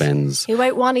 Yes. He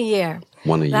wrote one a year.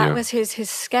 That was his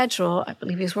schedule. I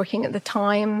believe he was working at the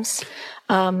Times,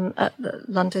 at the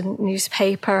London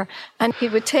newspaper, and he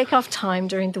would take off time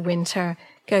during the winter,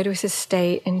 go to his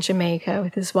estate in Jamaica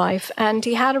with his wife. And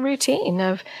he had a routine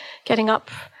of getting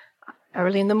up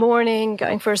early in the morning,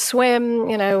 going for a swim,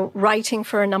 writing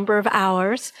for a number of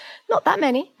hours, not that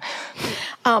many,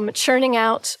 churning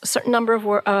out a certain number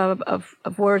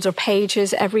of words or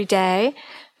pages every day.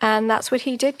 And that's what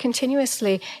he did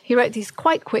continuously. He wrote these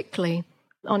quite quickly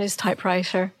on his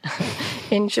typewriter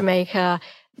in Jamaica,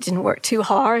 didn't work too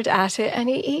hard at it, and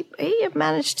he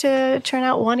managed to churn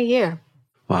out one a year.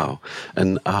 Wow.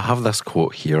 And I have this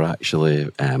quote here, actually,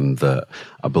 that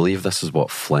I believe this is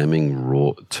what Fleming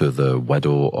wrote to the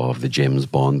widow of the James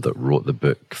Bond that wrote the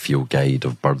book Field Guide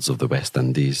of Birds of the West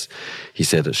Indies. He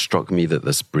said, "It struck me that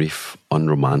this brief,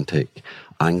 unromantic,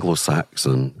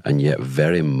 Anglo-Saxon and yet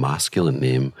very masculine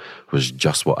name was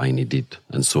just what I needed,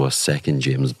 and so a second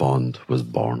James Bond was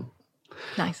born."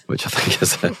 Nice. Which I think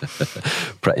is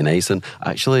pretty nice. And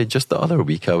actually, just the other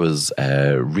week, I was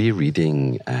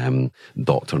rereading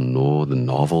Dr. No, the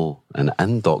novel. And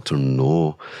in Dr.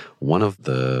 No, one of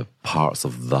the parts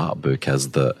of that book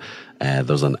is that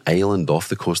there's an island off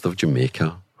the coast of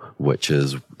Jamaica, which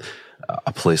is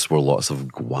a place where lots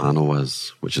of guano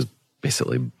is, which is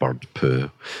basically bird poo.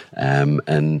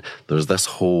 And there's this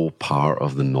whole part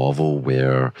of the novel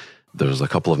where there's a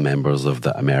couple of members of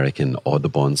the American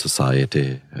Audubon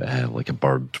Society, like a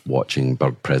bird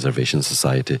preservation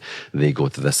society. They go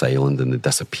to this island and they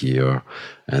disappear.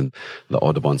 And the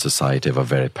Audubon Society have a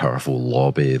very powerful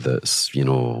lobby that's,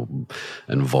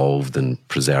 involved in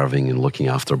preserving and looking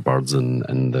after birds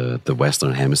in the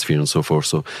Western Hemisphere and so forth.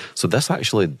 So this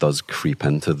actually does creep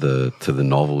into the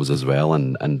novels as well.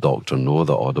 And Dr. No,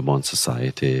 the Audubon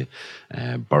Society,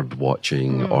 bird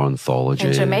watching, ornithology.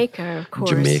 In Jamaica, of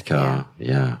course. Jamaica,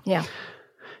 yeah.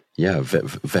 Yeah, very,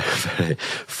 very, very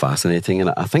fascinating.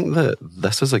 And I think that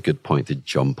this is a good point to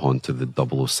jump onto the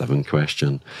 007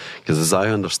 question. Because as I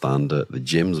understand it, the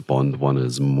James Bond one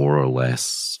is more or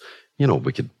less,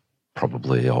 we could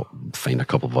probably find a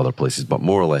couple of other places, but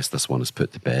more or less this one is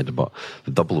put to bed. But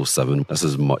the 007, this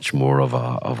is much more of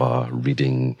a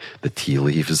reading the tea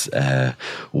leaves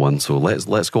one. So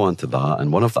let's go on to that.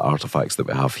 And one of the artifacts that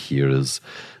we have here is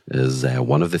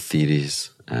one of the theories.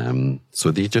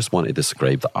 So do you just want to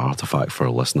describe the artifact for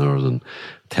our listeners and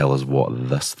tell us what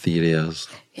this theory is?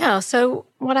 Yeah, so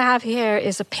what I have here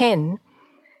is a pin.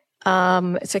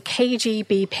 It's a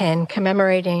KGB pin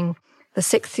commemorating the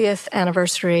 60th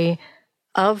anniversary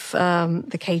of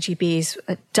the KGB's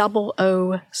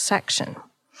 00 section.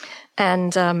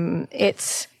 And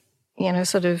it's,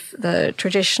 sort of the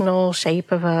traditional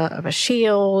shape of a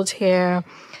shield here.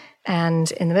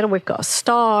 And in the middle, we've got a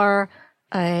star,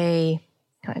 a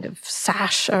kind of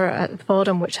sash at the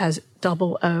bottom, which has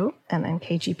 00 and then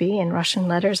KGB in Russian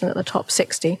letters, and at the top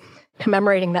 60,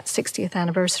 commemorating that 60th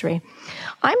anniversary.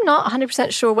 I'm not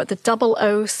 100% sure what the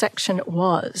 00 section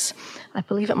was. I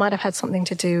believe it might have had something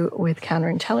to do with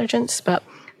counterintelligence, but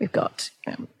we've got,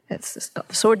 it's got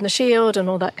the sword and the shield and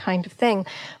all that kind of thing.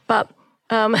 But,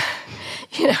 again,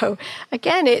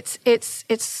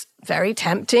 it's very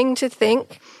tempting to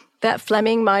think that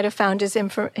Fleming might have found his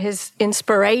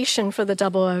inspiration for the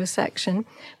 00 section,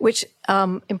 which,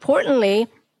 importantly,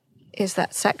 is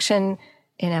that section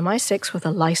in MI6 with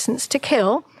a license to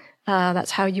kill.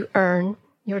 That's how you earn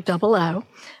your 00.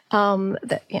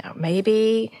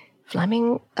 Maybe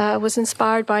Fleming was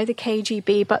inspired by the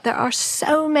KGB, but there are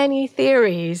so many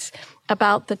theories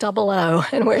about the 00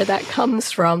 and where that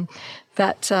comes from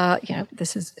that,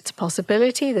 it's a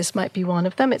possibility. This might be one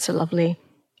of them. It's a lovely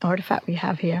artifact we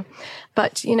have here.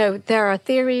 But, there are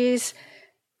theories,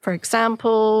 for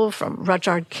example, from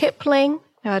Rudyard Kipling,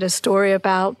 who had a story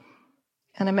about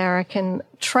an American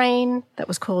train that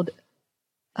was called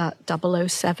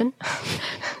 007.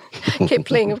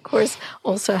 Kipling, of course,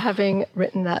 also having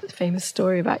written that famous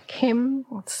story about Kim,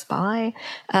 the spy,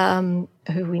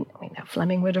 who we know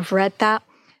Fleming would have read that.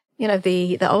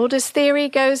 The oldest theory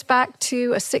goes back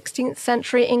to a 16th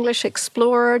century English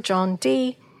explorer, John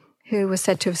Dee, who was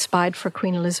said to have spied for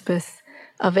Queen Elizabeth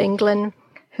of England,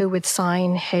 who would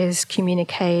sign his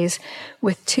communiques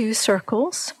with 2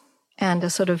 circles and a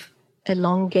sort of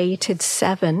elongated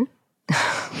 7.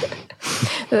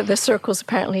 The circles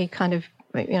apparently kind of,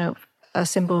 a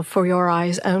symbol for your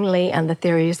eyes only, and the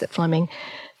theory is that Fleming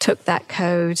took that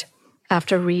code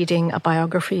after reading a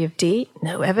biography of Dee.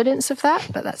 No evidence of that,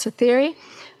 but that's a theory.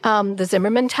 The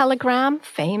Zimmerman telegram,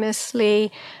 famously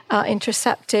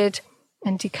intercepted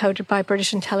and decoded by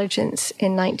British intelligence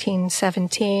in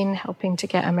 1917, helping to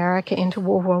get America into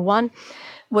World War I,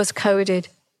 was coded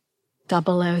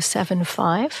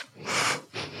 0075.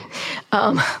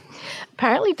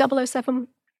 Apparently 007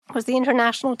 was the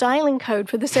international dialing code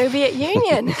for the Soviet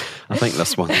Union. I think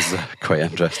this one's quite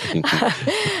interesting.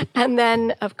 And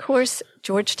then, of course,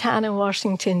 Georgetown in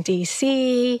Washington,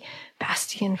 D.C.,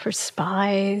 bastion for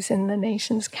spies in the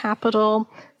nation's capital.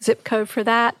 Zip code for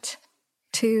that,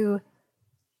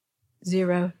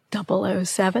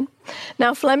 20007.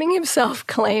 Now, Fleming himself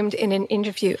claimed in an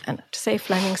interview, and I have to say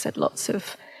Fleming said lots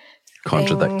of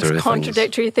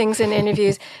contradictory things in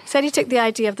interviews, said he took the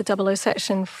idea of the 00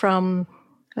 section from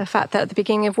the fact that at the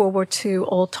beginning of World War II,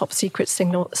 all top secret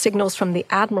signals from the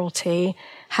Admiralty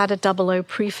had a 00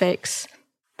 prefix.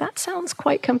 That sounds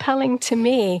quite compelling to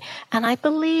me. And I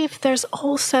believe there's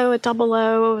also a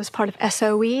 00 as part of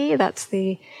SOE. That's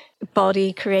the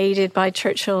body created by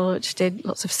Churchill, which did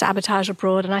lots of sabotage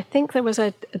abroad. And I think there was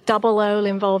a 00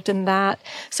 involved in that.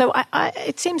 So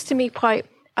it seems to me quite...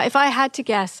 If I had to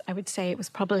guess, I would say it was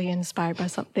probably inspired by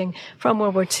something from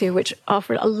World War II, which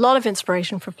offered a lot of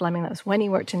inspiration for Fleming. That was when he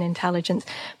worked in intelligence.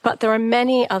 But there are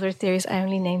many other theories. I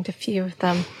only named a few of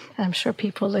them. I'm sure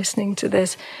people listening to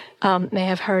this may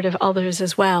have heard of others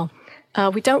as well.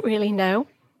 We don't really know.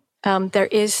 There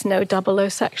is no 00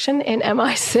 section in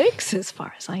MI6, as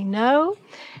far as I know.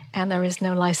 And there is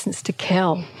no license to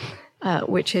kill,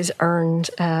 which is earned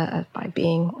by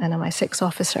being an MI6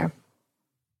 officer.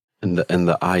 In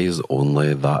the eyes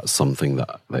only, that's something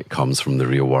that comes from the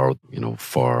real world, you know,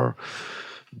 for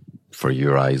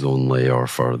your eyes only, or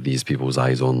for these people's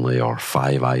eyes only, or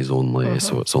 5 eyes only. Mm-hmm.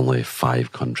 So it's only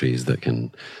 5 countries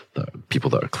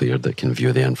people that are cleared that can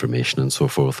view the information and so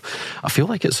forth. I feel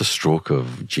like it's a stroke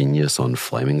of genius on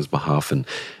Fleming's behalf, and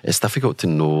it's difficult to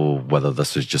know whether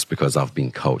this is just because I've been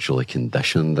culturally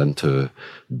conditioned into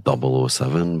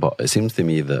 007, but it seems to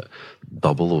me that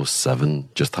 007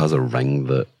 just has a ring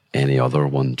that any other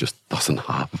one just doesn't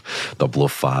have.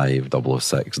 005,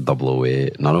 006,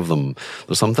 008, none of them.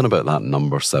 There's something about that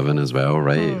number 7 as well,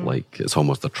 right? Like, it's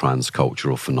almost a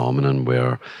transcultural phenomenon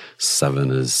where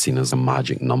 7 is seen as a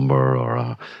magic number or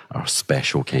a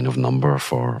special kind of number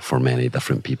for many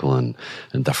different people in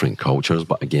different cultures.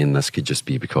 But again, this could just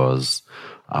be because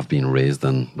I've been raised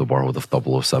in the world of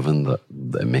 007 that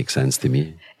it makes sense to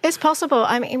me. It's possible.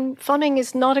 I mean, Fleming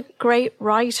is not a great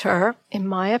writer, in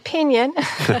my opinion.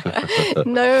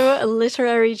 No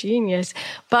literary genius.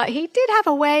 But he did have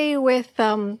a way with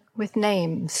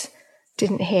names,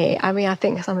 didn't he? I mean, I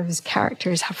think some of his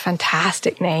characters have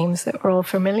fantastic names that we're all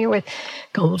familiar with.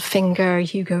 Goldfinger,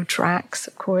 Hugo Drax,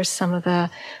 of course, some of the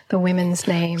women's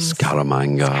names.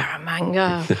 Scaramanga.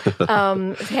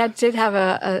 He did have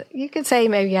a you could say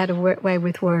maybe he had a way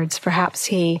with words. Perhaps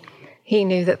he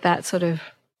knew that sort of,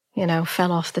 you know,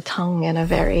 fell off the tongue in a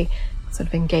very sort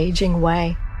of engaging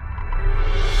way.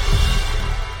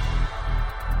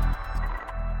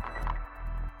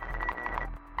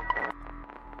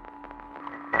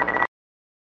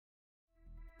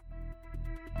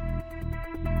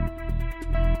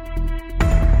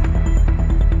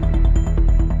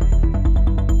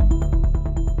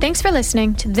 Thanks for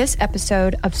listening to this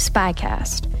episode of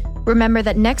Spycast. Remember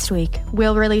that next week,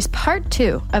 we'll release part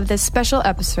 2 of this special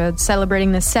episode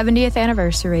celebrating the 70th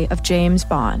anniversary of James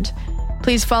Bond.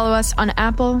 Please follow us on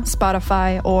Apple,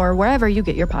 Spotify, or wherever you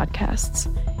get your podcasts.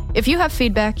 If you have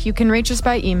feedback, you can reach us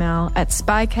by email at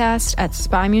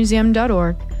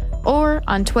spycast@spymuseum.org or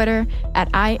on Twitter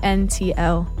at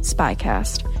INTL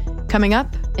Spycast. Coming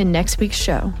up in next week's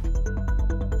show.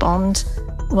 Bond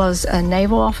was a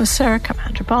naval officer,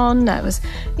 Commander Bond. That was,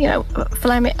 you know,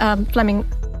 Fleming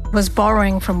was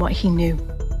borrowing from what he knew.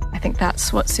 I think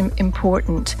that's what's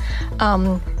important.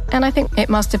 And I think it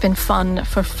must have been fun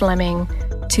for Fleming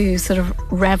to sort of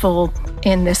revel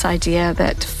in this idea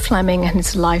that Fleming and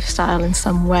his lifestyle in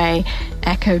some way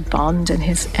echoed Bond and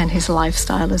his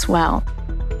lifestyle as well.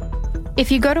 If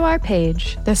you go to our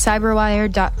page,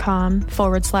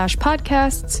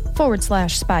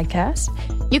 thecyberwire.com/podcasts/spycast,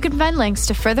 you can find links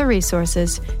to further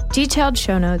resources, detailed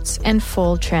show notes, and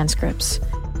full transcripts.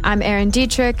 I'm Erin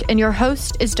Dietrich, and your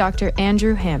host is Dr.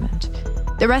 Andrew Hammond.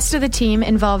 The rest of the team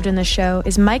involved in the show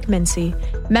is Mike Mincy,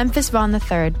 Memphis Vaughn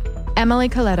III, Emily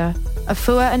Coletta,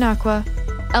 Afua Anakwa,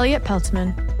 Elliot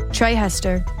Peltzman, Trey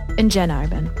Hester, and Jen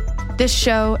Arbin. This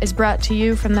show is brought to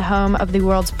you from the home of the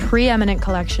world's preeminent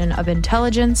collection of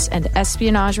intelligence and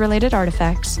espionage-related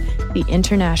artifacts, the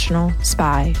International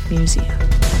Spy Museum.